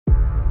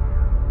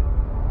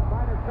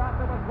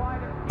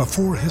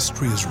Before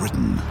history is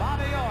written,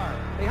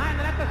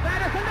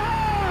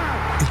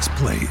 it's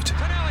played.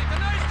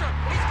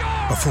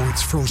 Before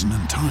it's frozen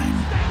in time,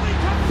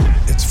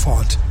 it's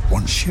fought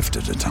one shift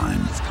at a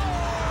time.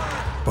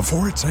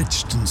 Before it's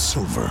etched in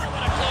silver,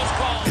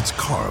 it's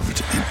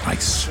carved in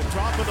ice.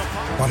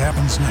 What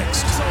happens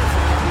next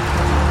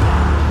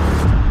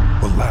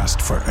will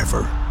last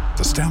forever.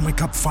 The Stanley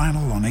Cup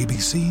Final on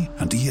ABC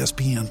and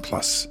ESPN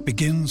Plus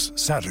begins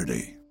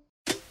Saturday.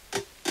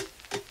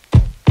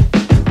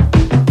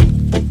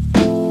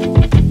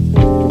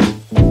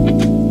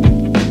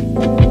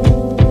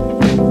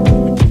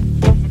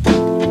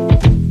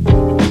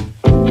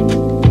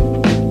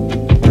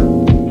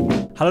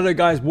 Hello there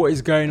guys, what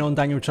is going on?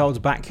 Daniel Childs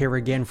back here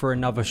again for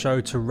another show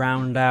to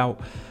round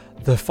out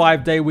the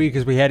 5-day week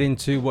as we head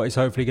into what is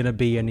hopefully going to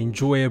be an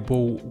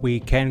enjoyable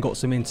weekend. Got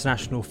some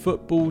international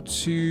football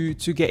to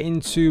get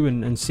into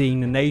and seeing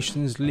the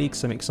Nations League,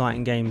 some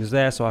exciting games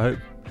there, so I hope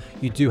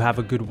you do have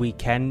a good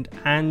weekend.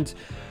 And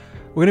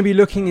we're going to be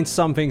looking into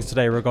some things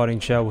today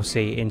regarding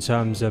Chelsea in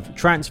terms of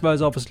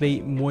transfers.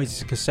 Obviously,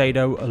 Moises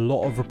Caicedo, a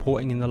lot of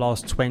reporting in the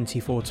last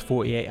 24 to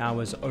 48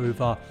 hours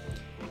over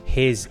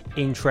his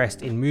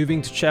interest in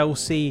moving to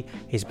Chelsea,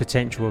 his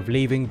potential of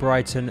leaving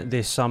Brighton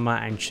this summer,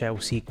 and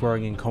Chelsea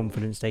growing in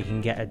confidence they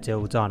can get a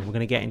deal done. We're going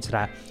to get into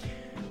that.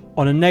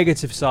 On a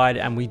negative side,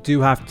 and we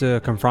do have to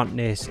confront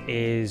this,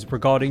 is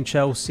regarding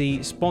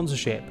Chelsea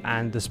sponsorship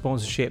and the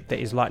sponsorship that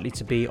is likely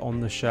to be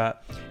on the shirt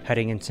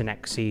heading into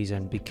next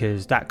season,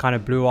 because that kind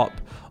of blew up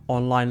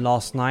online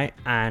last night,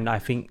 and I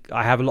think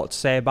I have a lot to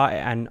say about it,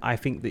 and I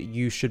think that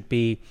you should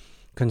be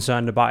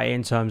concerned about it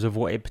in terms of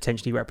what it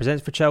potentially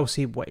represents for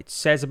Chelsea, what it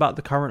says about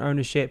the current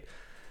ownership.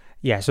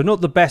 Yeah, so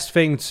not the best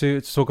thing to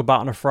talk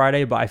about on a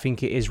Friday, but I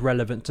think it is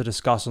relevant to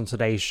discuss on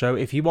today's show.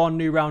 If you are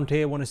new around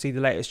here, want to see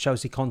the latest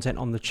Chelsea content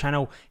on the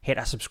channel, hit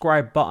that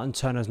subscribe button,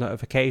 turn those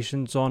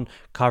notifications on,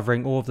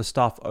 covering all of the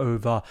stuff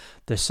over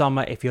the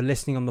summer. If you're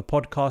listening on the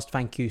podcast,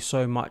 thank you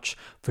so much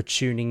for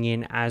tuning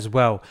in as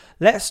well.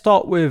 Let's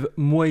start with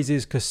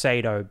Moises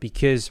Caicedo,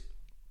 because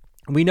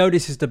we know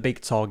this is the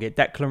big target.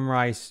 Declan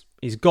Rice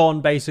is gone,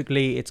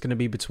 basically. It's going to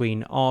be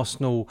between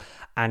Arsenal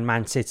and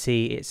Man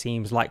City, it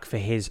seems like, for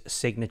his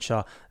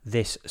signature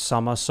this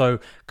summer. So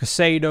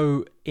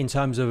Caicedo, in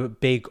terms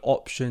of big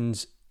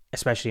options,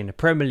 especially in the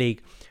Premier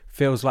League,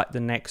 feels like the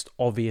next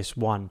obvious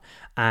one.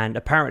 And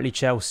apparently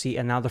Chelsea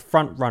are now the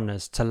front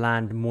runners to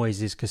land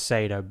Moises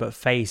Caicedo, but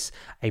face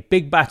a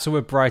big battle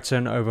with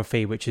Brighton over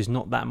fee, which is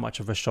not that much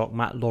of a shock.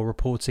 Matt Law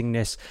reporting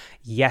this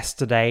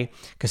yesterday.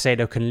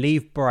 Caicedo can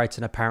leave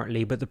Brighton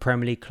apparently, but the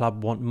Premier League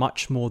club want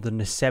much more than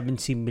the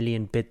 70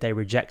 million bid they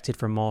rejected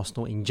from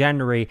Arsenal in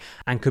January,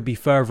 and could be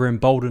further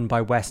emboldened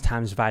by West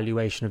Ham's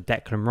valuation of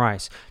Declan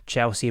Rice.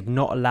 Chelsea have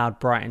not allowed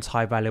Brighton's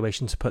high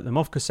valuation to put them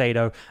off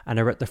Caicedo, and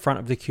are at the front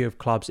of the queue of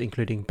clubs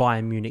including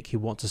Bayern Munich who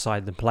want to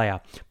sign the player.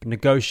 But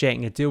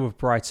negotiating a deal with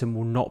Brighton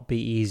will not be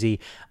easy,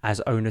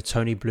 as owner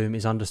Tony Bloom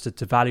is understood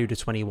to value the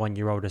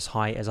 21-year-old as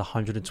high as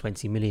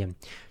 120 million.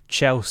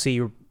 Chelsea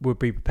would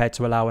be prepared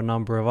to allow a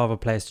number of other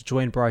players to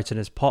join Brighton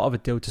as part of a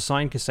deal to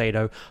sign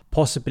Caicedo,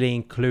 possibly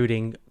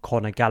including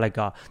Conor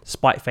Gallagher.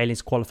 Despite failing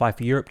to qualify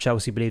for Europe,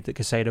 Chelsea believed that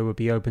Caicedo would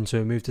be open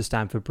to a move to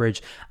Stamford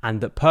Bridge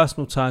and that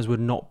personal terms would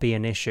not be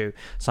an issue.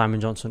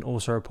 Simon Johnson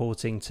also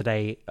reporting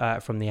today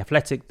from The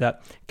Athletic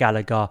that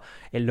Gallagher,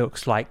 it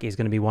looks like, is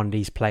going to be one of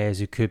these players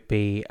who could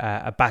be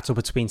a battle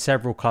between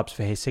several clubs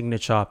for his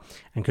signature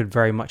and could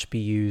very much be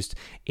used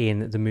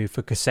in the move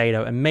for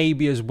Caicedo. And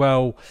maybe as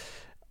well,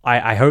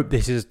 I hope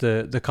this is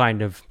the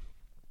kind of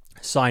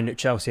sign that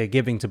Chelsea are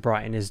giving to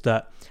Brighton, is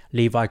that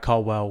Levi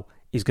Colwill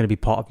is going to be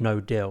part of no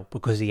deal,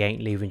 because he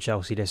ain't leaving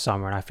Chelsea this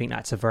summer. And I think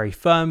that's a very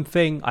firm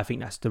thing. I think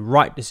that's the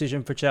right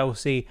decision for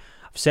Chelsea.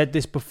 I've said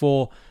this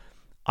before.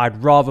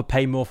 I'd rather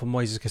pay more for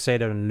Moises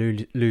Caicedo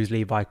than lose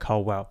Levi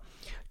Colwill.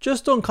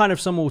 Just on kind of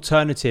some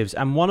alternatives,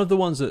 and one of the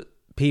ones that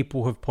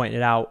people have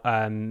pointed out,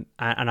 and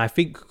I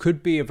think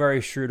could be a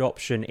very shrewd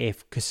option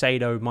if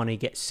Caicedo money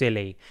gets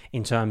silly,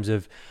 in terms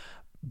of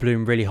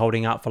Bloom really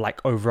holding out for like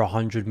over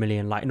 100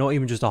 million, like not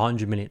even just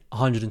 100 million,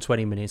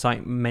 120 million,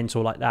 something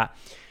mental like that.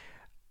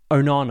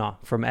 Onana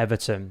from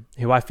Everton,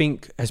 who I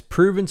think has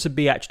proven to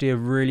be actually a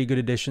really good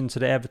addition to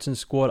the Everton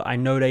squad. I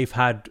know they've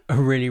had a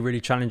really, really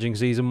challenging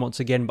season once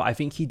again, but I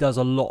think he does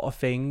a lot of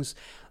things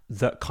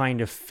that kind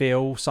of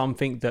feel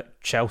something that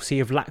Chelsea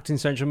have lacked in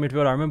central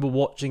midfield. I remember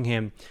watching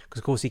him, because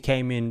of course he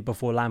came in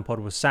before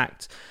Lampard was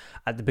sacked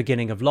at the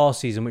beginning of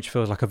last season, which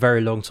feels like a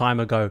very long time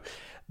ago.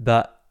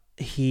 But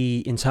he,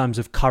 in terms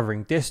of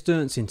covering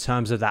distance, in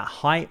terms of that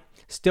height,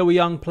 still a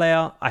young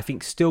player. I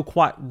think still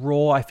quite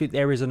raw. I think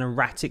there is an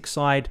erratic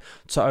side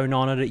to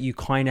Onana that you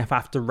kind of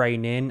have to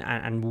rein in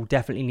and will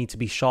definitely need to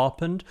be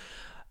sharpened.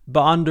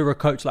 But under a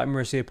coach like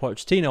Mauricio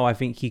Pochettino, I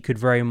think he could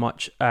very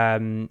much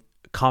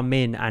come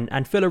in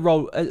and fill a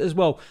role as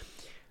well.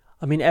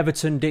 I mean,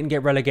 Everton didn't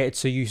get relegated,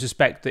 so you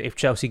suspect that if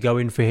Chelsea go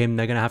in for him,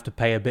 they're going to have to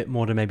pay a bit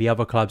more than maybe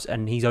other clubs,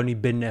 and he's only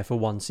been there for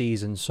one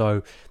season,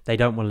 so they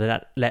don't want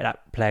to let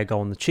that player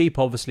go on the cheap,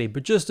 obviously.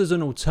 But just as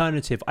an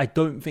alternative, I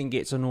don't think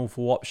it's an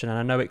awful option, and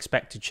I know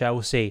Expected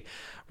Chelsea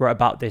wrote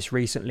about this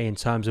recently in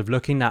terms of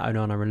looking at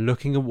Onana and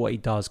looking at what he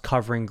does,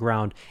 covering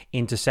ground,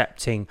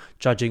 intercepting,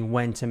 judging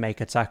when to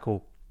make a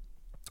tackle.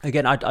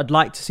 Again, I'd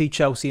like to see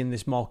Chelsea in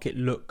this market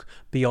look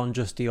beyond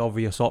just the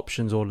obvious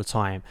options all the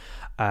time,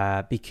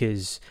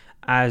 because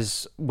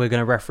as we're going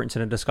to reference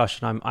in a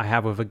discussion I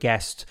have with a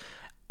guest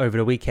over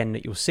the weekend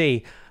that you'll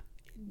see,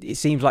 it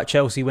seems like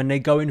Chelsea, when they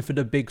go in for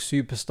the big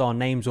superstar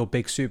names or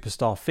big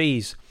superstar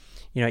fees,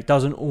 it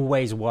doesn't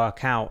always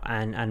work out.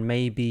 And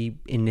maybe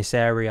in this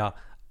area,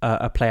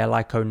 a player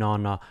like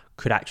Onana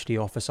could actually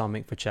offer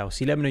something for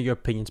Chelsea. Let me know your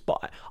opinions.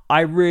 But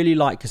I really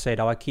like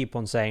Caicedo. I keep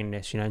on saying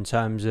this, in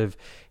terms of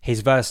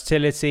his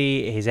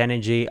versatility, his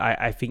energy.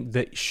 I think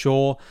that,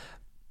 sure,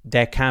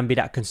 there can be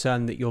that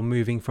concern that you're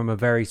moving from a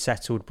very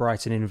settled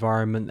Brighton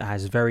environment that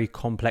has very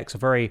complex,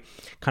 very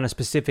kind of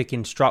specific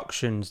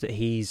instructions that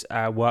he's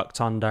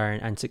worked under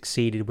and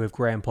succeeded with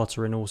Graham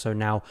Potter and also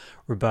now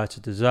Roberto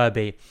De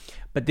Zerbi.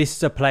 But this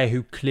is a player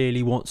who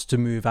clearly wants to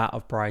move out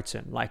of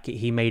Brighton. Like,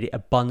 he made it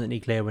abundantly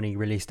clear when he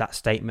released that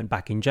statement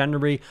back in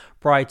January.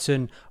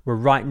 Brighton were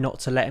right not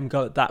to let him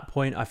go at that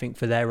point, I think,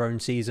 for their own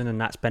season, and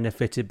that's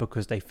benefited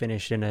because they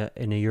finished in a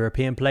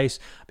European place.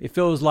 It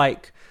feels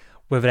like,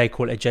 whether they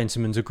call it a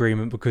gentleman's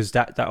agreement, because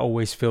that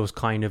always feels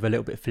kind of a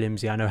little bit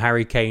flimsy. I know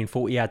Harry Kane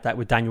thought he had that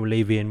with Daniel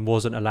Levy and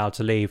wasn't allowed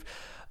to leave,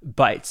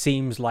 but it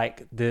seems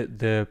like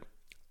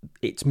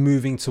it's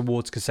moving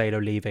towards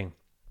Caicedo leaving,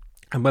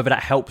 and whether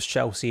that helps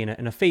Chelsea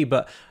in a fee.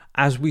 But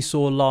as we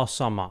saw last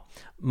summer,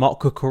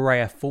 Marco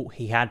Correa thought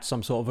he had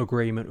some sort of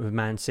agreement with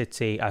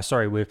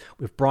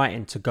with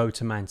Brighton to go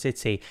to Man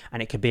City,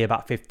 and it could be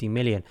about 50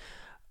 million.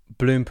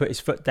 Bloom put his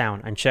foot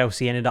down and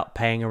Chelsea ended up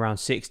paying around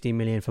 60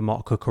 million for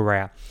Marco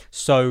Correa.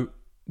 So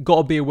got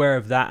to be aware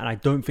of that, and I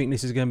don't think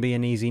this is going to be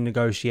an easy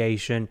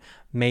negotiation,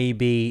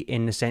 maybe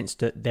in the sense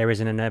that there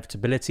is an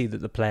inevitability that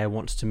the player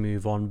wants to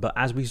move on. But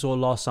as we saw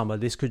last summer,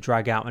 this could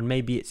drag out, and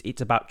maybe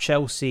it's about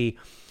Chelsea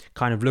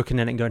kind of looking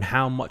at it and going,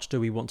 how much do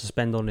we want to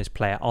spend on this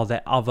player? Are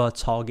there other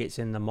targets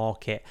in the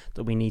market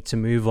that we need to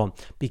move on?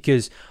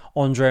 Because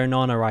Andre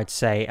Onana, I'd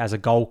say, as a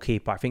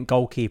goalkeeper, I think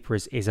goalkeeper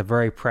is a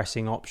very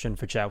pressing option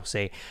for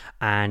Chelsea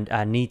and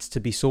needs to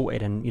be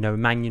sorted. And,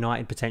 Man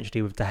United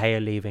potentially with De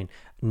Gea leaving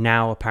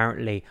now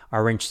apparently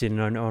are interested in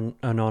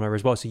Onana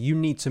as well. So you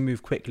need to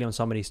move quickly on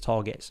some of these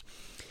targets.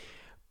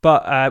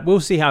 But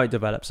we'll see how it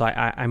develops.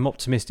 I'm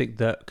optimistic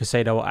that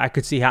Caicedo, I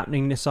could see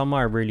happening this summer.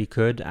 I really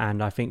could.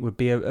 And I think would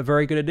be a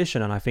very good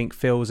addition. And I think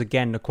fills,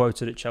 again, the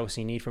quota that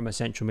Chelsea need from a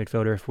central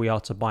midfielder if we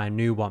are to buy a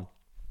new one.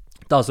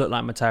 Does look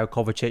like Mateo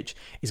Kovacic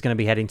is going to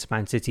be heading to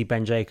Man City.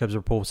 Ben Jacobs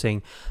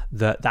reporting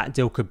that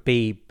deal could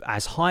be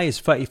as high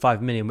as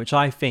 35 million, which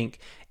I think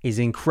is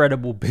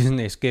incredible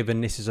business,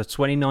 given this is a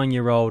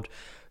 29-year-old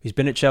who's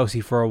been at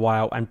Chelsea for a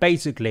while. And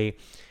basically,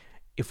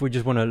 if we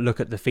just want to look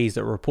at the fees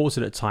that were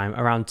reported at the time,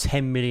 around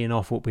 10 million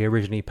off what we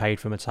originally paid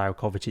for Mateo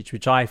Kovacic,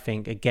 which I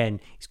think, again,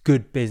 is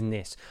good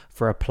business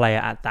for a player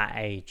at that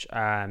age,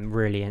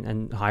 really,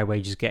 and high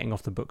wages getting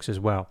off the books as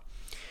well.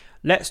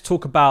 Let's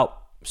talk about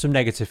some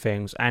negative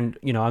things. And,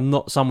 I'm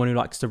not someone who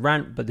likes to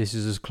rant, but this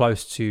is as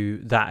close to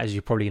that as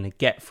you're probably going to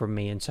get from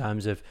me in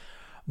terms of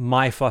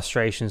my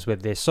frustrations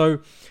with this. So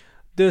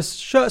the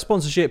shirt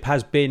sponsorship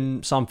has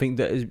been something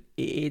that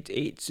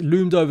it's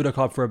loomed over the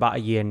club for about a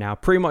year now.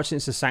 Pretty much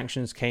since the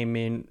sanctions came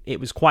in, it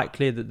was quite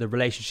clear that the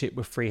relationship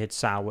with Free had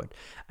soured.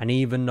 And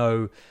even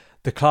though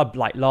the club,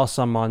 like last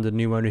summer under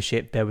new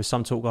ownership, there was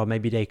some talk of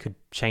maybe they could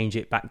change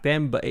it back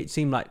then, but it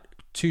seemed like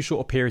too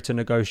short a period to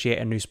negotiate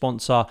a new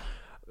sponsor.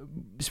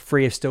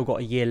 Free have still got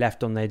a year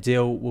left on their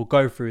deal. We'll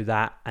go through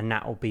that, and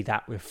that will be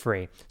that with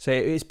Free. So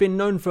it's been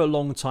known for a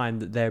long time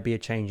that there'll be a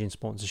change in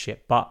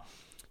sponsorship, but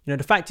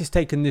the fact it's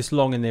taken this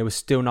long and there was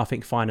still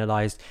nothing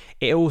finalised,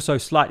 it also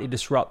slightly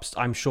disrupts,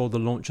 I'm sure, the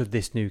launch of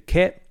this new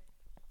kit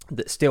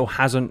that still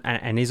hasn't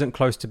and isn't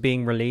close to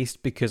being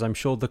released, because I'm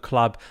sure the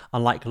club,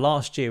 unlike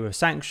last year with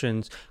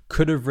sanctions,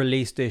 could have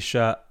released this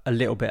shirt a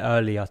little bit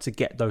earlier to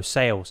get those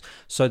sales.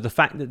 So the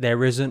fact that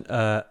there isn't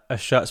a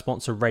shirt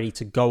sponsor ready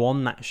to go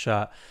on that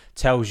shirt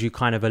tells you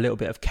kind of a little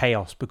bit of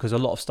chaos, because a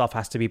lot of stuff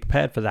has to be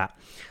prepared for that.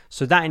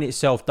 So that in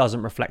itself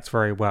doesn't reflect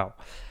very well.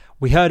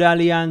 We heard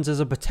Allianz as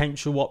a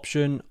potential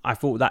option. I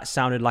thought that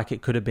sounded like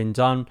it could have been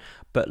done.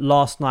 But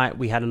last night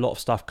we had a lot of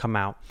stuff come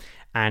out.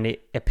 And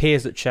it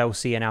appears that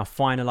Chelsea are now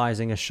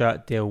finalising a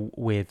shirt deal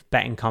with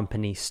betting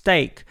company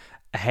Stake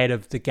ahead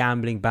of the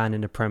gambling ban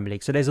in the Premier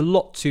League. So there's a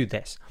lot to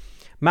this.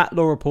 Matt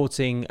Law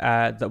reporting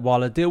that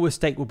while a deal with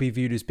Stake will be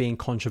viewed as being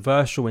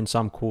controversial in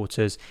some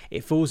quarters,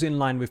 it falls in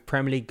line with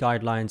Premier League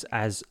guidelines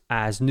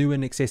as new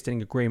and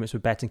existing agreements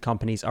with betting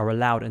companies are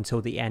allowed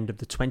until the end of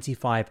the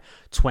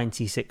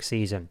 25-26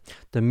 season.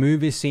 The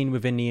move is seen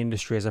within the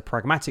industry as a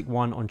pragmatic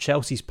one on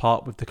Chelsea's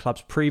part, with the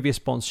club's previous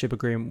sponsorship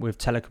agreement with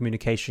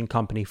telecommunication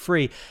company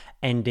Free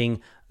ending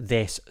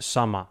this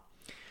summer.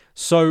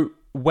 So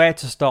where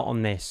to start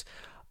on this?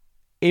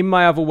 In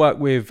my other work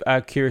with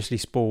Curiously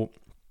Sport,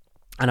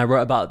 and I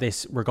wrote about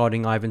this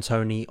regarding Ivan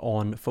Toney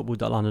on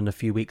Football.London a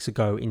few weeks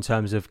ago in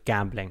terms of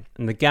gambling.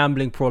 And the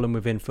gambling problem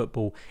within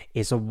football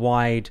is a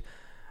wide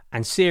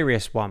and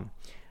serious one.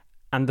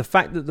 And the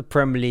fact that the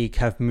Premier League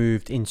have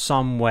moved in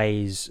some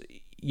ways,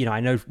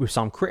 I know with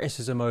some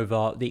criticism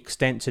over the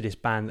extent to this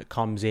ban that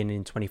comes in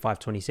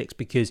 25-26,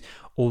 because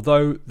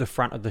although the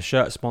front of the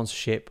shirt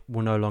sponsorship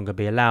will no longer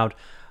be allowed,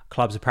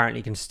 clubs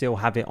apparently can still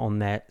have it on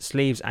their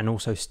sleeves and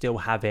also still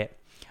have it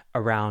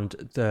around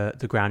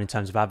the ground in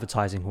terms of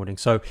advertising hoarding.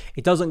 So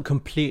it doesn't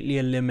completely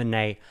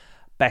eliminate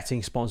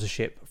betting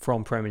sponsorship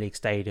from Premier League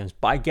stadiums,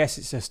 but I guess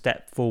it's a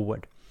step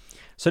forward.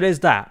 So there's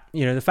that.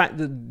 The fact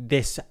that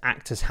this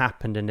act has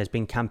happened and there's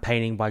been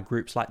campaigning by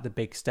groups like The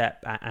Big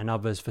Step and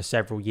others for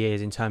several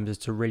years in terms of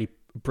to really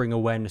bring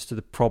awareness to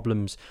the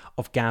problems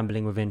of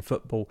gambling within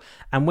football.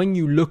 And when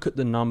you look at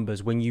the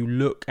numbers, when you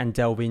look and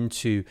delve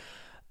into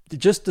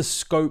just the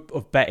scope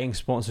of betting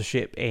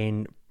sponsorship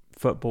in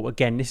football.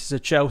 Again, this is a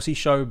Chelsea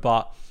show,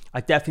 but I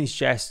definitely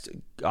suggest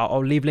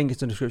I'll leave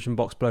links in the description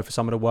box below for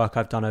some of the work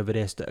I've done over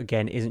this that,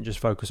 again, isn't just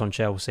focused on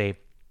Chelsea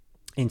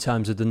in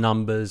terms of the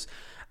numbers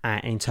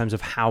and in terms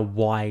of how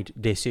wide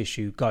this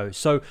issue goes.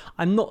 So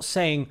I'm not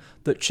saying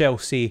that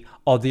Chelsea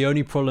are the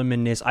only problem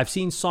in this. I've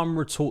seen some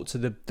retort to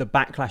the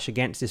backlash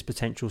against this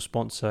potential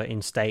sponsor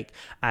in Stake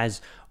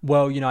as,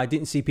 well, I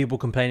didn't see people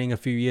complaining a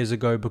few years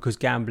ago because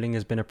gambling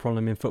has been a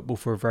problem in football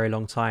for a very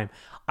long time.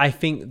 I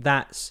think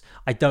that's,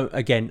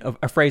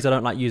 a phrase I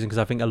don't like using because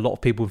I think a lot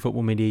of people in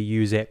football media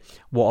use it,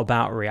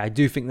 whataboutery. I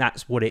do think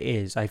that's what it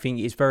is. I think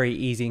it's very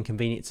easy and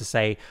convenient to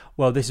say,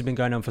 well, this has been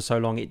going on for so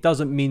long. It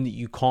doesn't mean that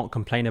you can't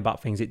complain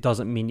about things. It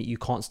doesn't mean that you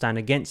can't stand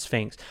against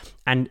things.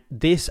 And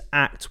this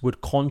act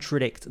would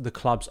contradict the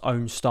club's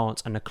own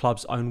stance and the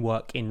club's own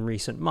work in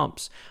recent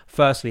months.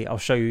 Firstly, I'll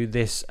show you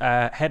this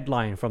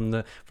headline from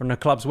the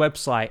club's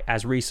website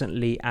as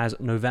recently as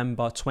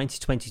November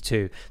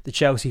 2022. The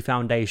Chelsea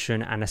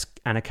Foundation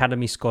and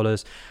Academy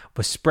scholars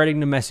were spreading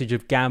the message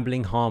of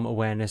gambling harm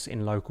awareness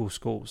in local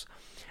schools.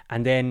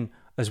 And then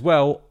as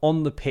well,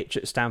 on the pitch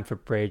at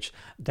Stamford Bridge,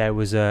 there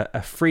was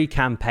a free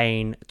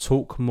campaign,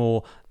 Talk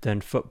More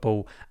Than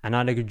Football, and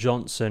Alex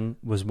Johnson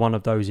was one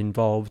of those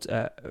involved.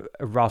 A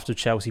raft of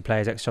Chelsea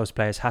players, ex-Chelsea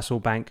players,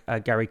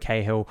 Hasselbank, Gary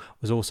Cahill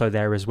was also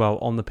there as well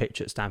on the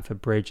pitch at Stamford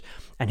Bridge.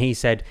 And he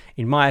said,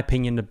 in my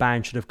opinion, the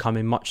ban should have come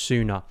in much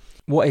sooner.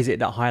 What is it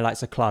that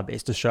highlights a club?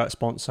 It's the shirt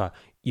sponsor.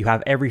 You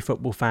have every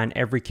football fan,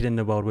 every kid in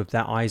the world with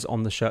their eyes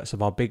on the shirts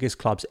of our biggest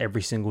clubs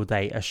every single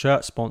day. A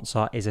shirt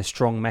sponsor is a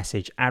strong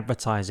message.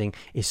 Advertising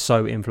is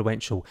so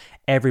influential.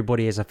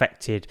 Everybody is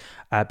affected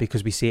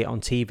because we see it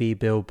on TV,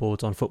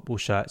 billboards, on football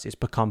shirts. It's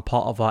become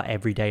part of our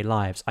everyday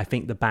lives. I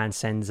think the ban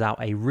sends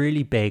out a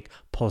really big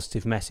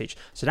positive message.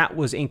 So that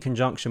was in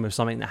conjunction with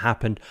something that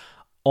happened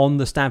on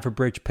the Stamford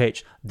Bridge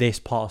pitch this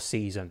past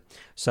season.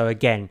 So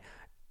again,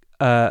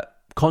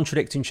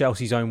 contradicting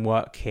Chelsea's own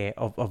work here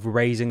of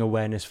raising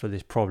awareness for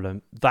this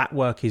problem. That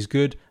work is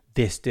good.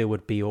 This still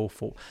would be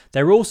awful.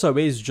 There also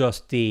is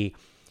just the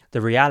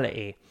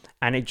reality,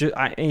 and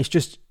it's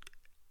just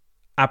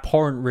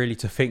abhorrent really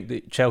to think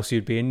that Chelsea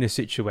would be in this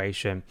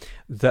situation,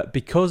 that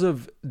because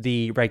of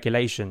the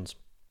regulations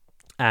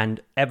and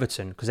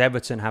Everton, because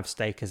Everton have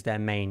Stake as their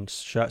main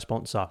shirt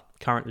sponsor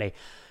currently,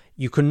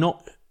 you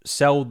cannot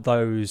sell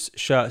those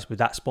shirts with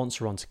that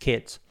sponsor on to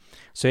kids.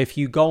 So if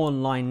you go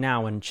online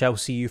now, and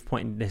Chelsea Youth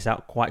pointed this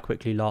out quite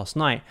quickly last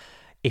night,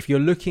 if you're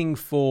looking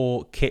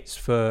for kits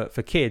for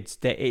kids,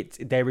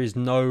 there is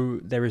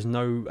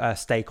no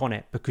stake on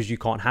it because you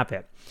can't have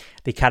it.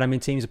 The academy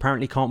teams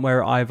apparently can't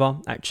wear it either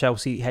at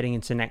Chelsea heading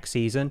into next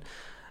season.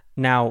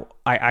 Now,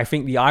 I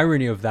think the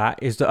irony of that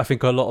is that I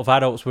think a lot of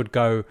adults would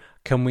go,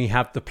 can we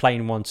have the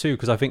plain one too?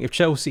 Because I think if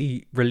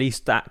Chelsea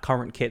released that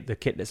current kit, the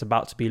kit that's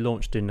about to be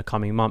launched in the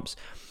coming months,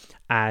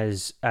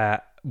 as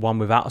one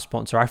without a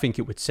sponsor, I think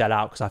it would sell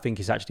out because I think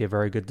it's actually a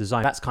very good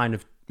design. That's kind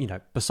of,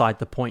 beside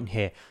the point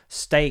here.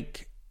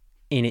 Stake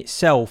in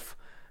itself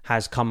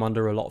has come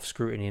under a lot of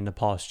scrutiny in the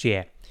past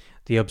year.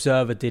 The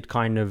Observer did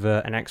kind of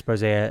an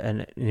expose,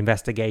 an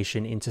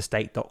investigation into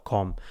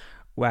Stake.com,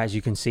 where, as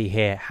you can see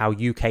here, how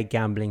UK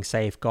gambling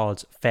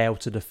safeguards fail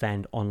to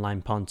defend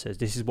online punters.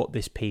 This is what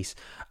this piece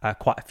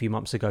quite a few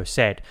months ago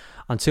said.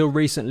 Until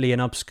recently, an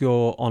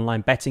obscure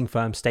online betting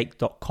firm,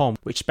 Stake.com,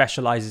 which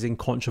specializes in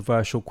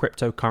controversial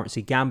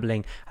cryptocurrency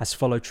gambling, has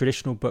followed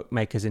traditional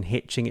bookmakers in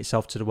hitching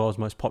itself to the world's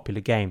most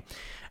popular game.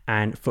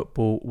 And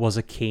football was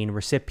a keen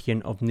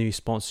recipient of new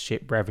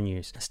sponsorship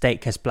revenues.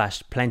 Stake has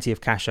splashed plenty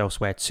of cash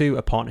elsewhere too.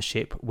 A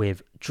partnership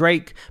with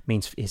Drake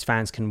means his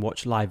fans can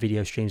watch live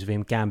video streams of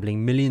him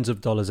gambling millions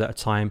of dollars at a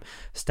time.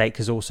 Stake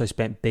has also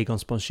spent big on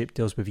sponsorship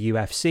deals with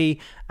UFC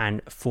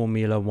and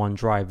Formula One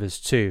drivers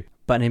too.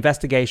 But an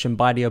investigation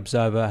by the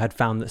Observer had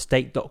found that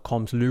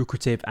Stake.com's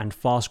lucrative and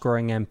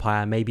fast-growing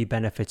empire may be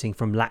benefiting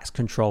from lax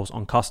controls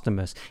on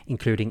customers,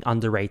 including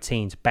under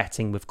 18s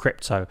betting with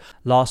crypto.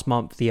 Last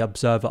month, the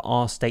Observer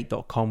asked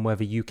Stake.com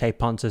whether UK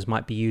punters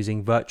might be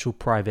using virtual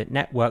private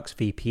networks,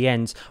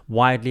 VPNs,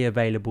 widely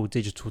available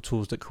digital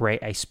tools that create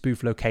a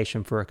spoof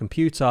location for a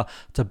computer,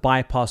 to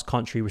bypass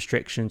country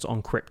restrictions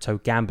on crypto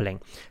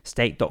gambling.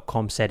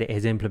 Stake.com said it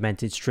has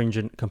implemented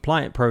stringent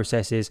compliant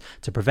processes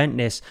to prevent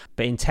this,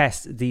 but in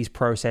tests, these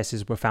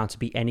processes were found to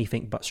be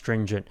anything but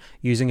stringent.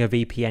 Using a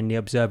VPN, the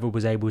Observer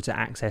was able to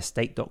access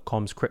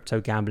Stake.com's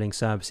crypto gambling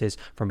services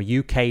from a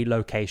UK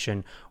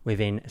location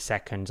within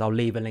seconds. I'll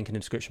leave a link in the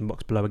description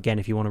box below again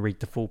if you want to read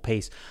the full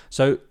piece.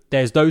 So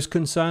there's those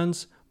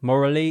concerns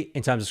morally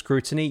in terms of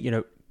scrutiny. You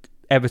know,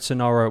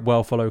 Everton are a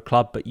well-followed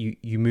club, but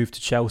you move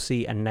to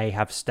Chelsea and they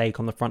have Stake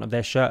on the front of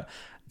their shirt.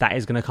 That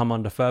is going to come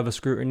under further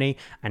scrutiny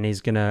and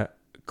is going to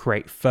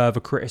create further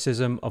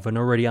criticism of an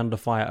already under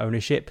fire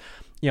ownership.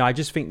 You know, I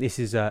just think this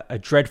is a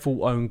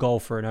dreadful own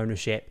goal for an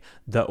ownership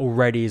that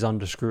already is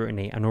under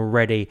scrutiny and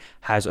already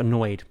has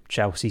annoyed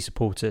Chelsea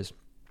supporters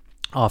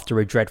after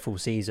a dreadful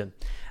season.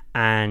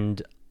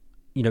 And,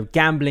 you know,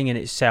 gambling in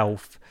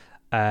itself,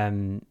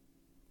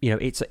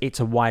 it's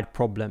a wide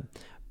problem.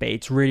 But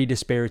it's really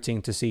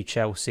dispiriting to see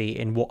Chelsea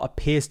in what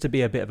appears to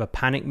be a bit of a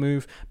panic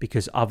move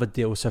because other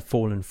deals have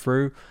fallen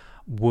through,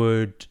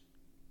 would,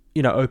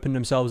 you know, open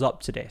themselves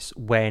up to this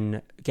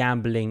when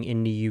gambling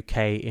in the UK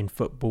in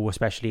football,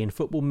 especially in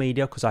football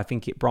media, because I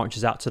think it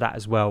branches out to that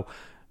as well,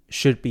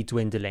 should be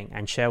dwindling.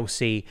 And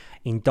Chelsea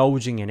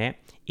indulging in it,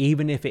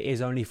 even if it is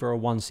only for a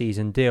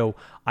one-season deal,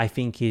 I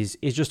think is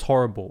just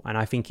horrible. And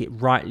I think it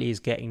rightly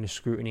is getting the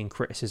scrutiny and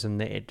criticism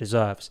that it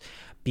deserves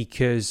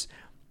because,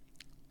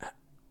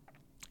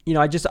 you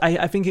know,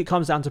 I think it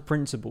comes down to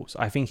principles.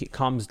 I think it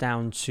comes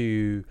down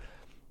to,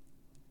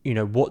 you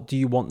know, what do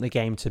you want the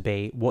game to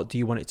be? What do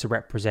you want it to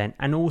represent?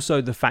 And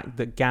also the fact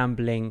that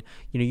gambling,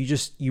 you know,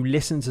 you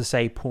listen to,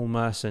 say, Paul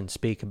Merson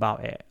speak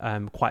about it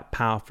quite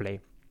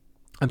powerfully.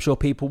 I'm sure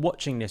people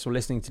watching this or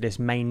listening to this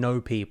may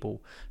know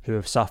people who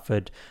have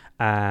suffered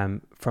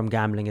from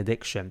gambling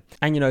addiction.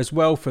 And, you know, as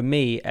well for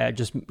me,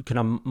 just kind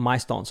of my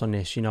stance on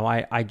this, you know,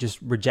 I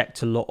just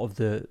reject a lot of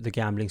the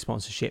gambling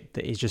sponsorship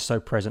that is just so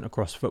present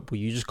across football.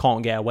 You just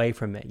can't get away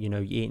from it, you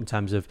know, in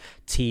terms of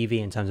TV,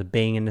 in terms of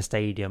being in the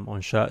stadium,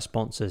 on shirt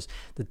sponsors,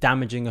 the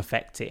damaging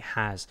effect it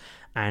has.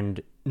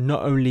 And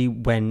not only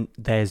when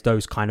there's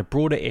those kind of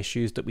broader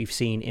issues that we've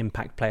seen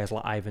impact players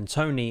like Ivan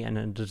Toney and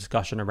the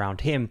discussion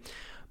around him,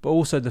 but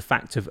also the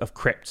fact of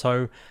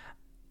crypto,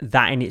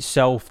 that in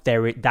itself,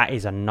 that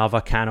is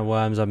another can of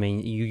worms. I mean,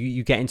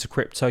 you get into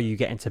crypto, you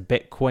get into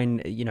Bitcoin,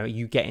 you know,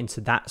 you get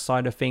into that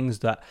side of things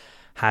that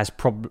has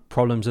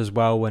problems as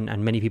well.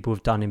 And many people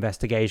have done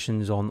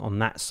investigations on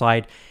that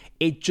side.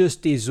 It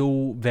just is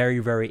all very,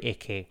 very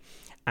icky.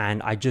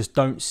 And I just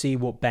don't see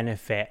what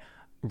benefit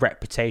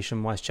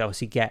reputation-wise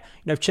Chelsea get.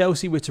 You know, if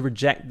Chelsea were to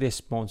reject this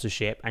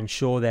sponsorship, and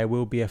sure, there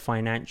will be a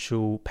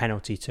financial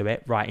penalty to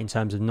it, right, in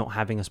terms of not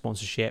having a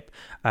sponsorship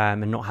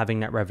and not having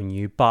that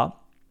revenue, but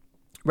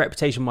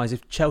reputation-wise,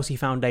 if Chelsea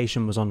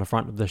Foundation was on the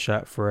front of the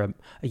shirt for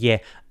a year,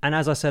 and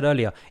as I said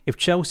earlier, if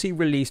Chelsea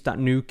released that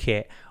new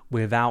kit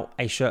without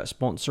a shirt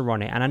sponsor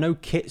on it, and I know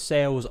kit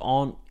sales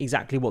aren't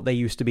exactly what they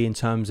used to be in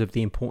terms of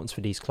the importance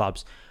for these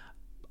clubs,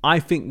 I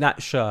think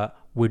that shirt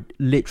would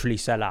literally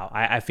sell out.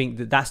 I think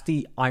that's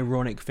the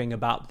ironic thing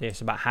about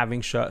this, about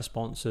having shirt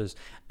sponsors.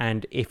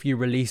 And if you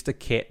released a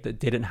kit that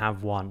didn't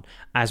have one,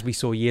 as we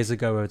saw years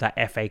ago with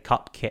that FA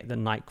Cup kit that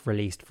Nike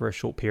released for a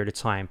short period of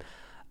time,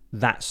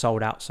 that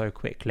sold out so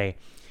quickly.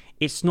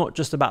 It's not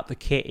just about the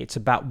kit, it's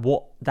about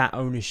what that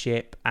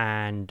ownership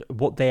and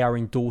what they are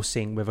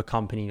endorsing with a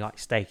company like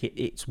Stake.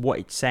 It's what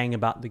it's saying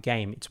about the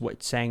game. It's what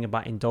it's saying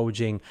about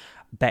indulging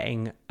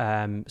betting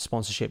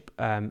sponsorship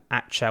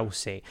at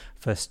Chelsea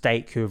for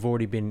Stake, who have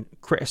already been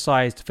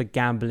criticised for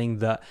gambling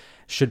that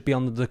should be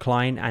on the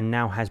decline and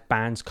now has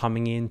bans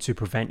coming in to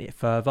prevent it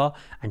further.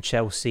 And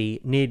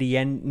Chelsea, near the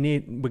end,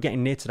 we're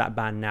getting near to that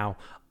ban now,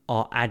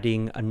 are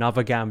adding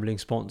another gambling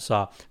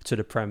sponsor to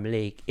the Premier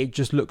League. It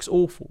just looks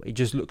awful. It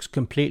just looks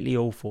completely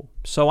awful.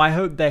 So I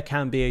hope there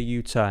can be a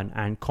U-turn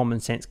and common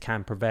sense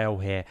can prevail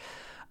here.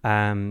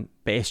 But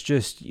it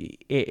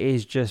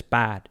is just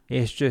bad.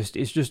 It's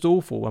just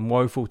awful and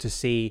woeful to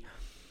see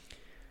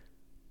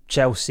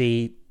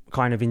Chelsea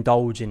kind of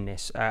indulge in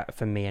this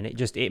for me, and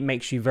it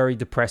makes you very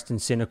depressed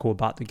and cynical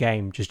about the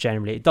game. Just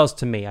generally, it does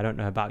to me. I don't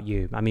know about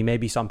you. I mean,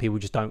 maybe some people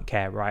just don't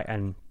care, right?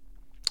 And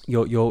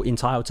you're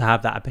entitled to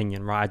have that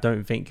opinion, right? I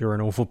don't think you're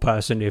an awful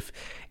person if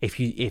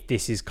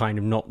this is kind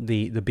of not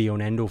the be all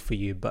and end all for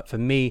you. But for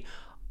me,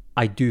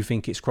 I do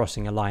think it's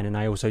crossing a line, and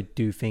I also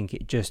do think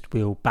it just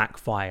will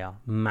backfire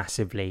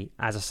massively,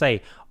 as I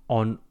say,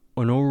 on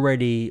an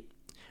already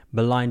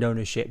maligned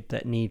ownership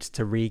that needs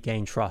to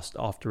regain trust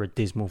after a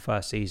dismal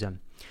first season.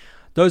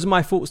 those are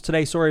my thoughts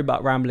today. Sorry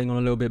about rambling on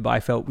a little bit, but I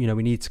felt, we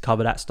need to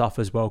cover that stuff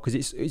as well,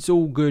 because it's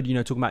all good,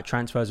 talking about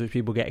transfers, which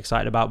people get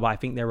excited about, but I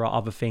think there are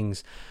other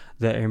things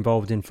that are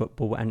involved in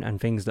football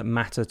and things that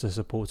matter to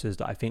supporters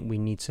that I think we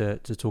need to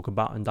talk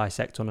about and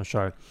dissect on the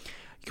show.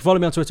 You can follow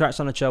me on Twitter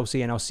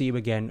 @SonOfChelsea, and I'll see you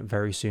again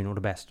very soon. All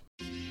the best.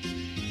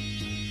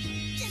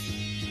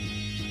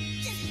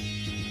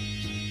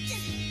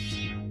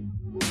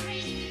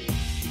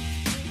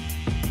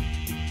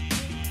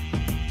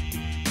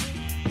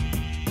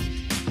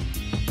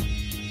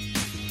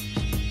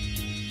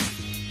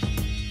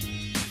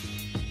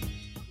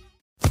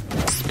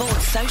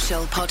 Sports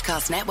Social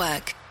Podcast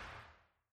Network.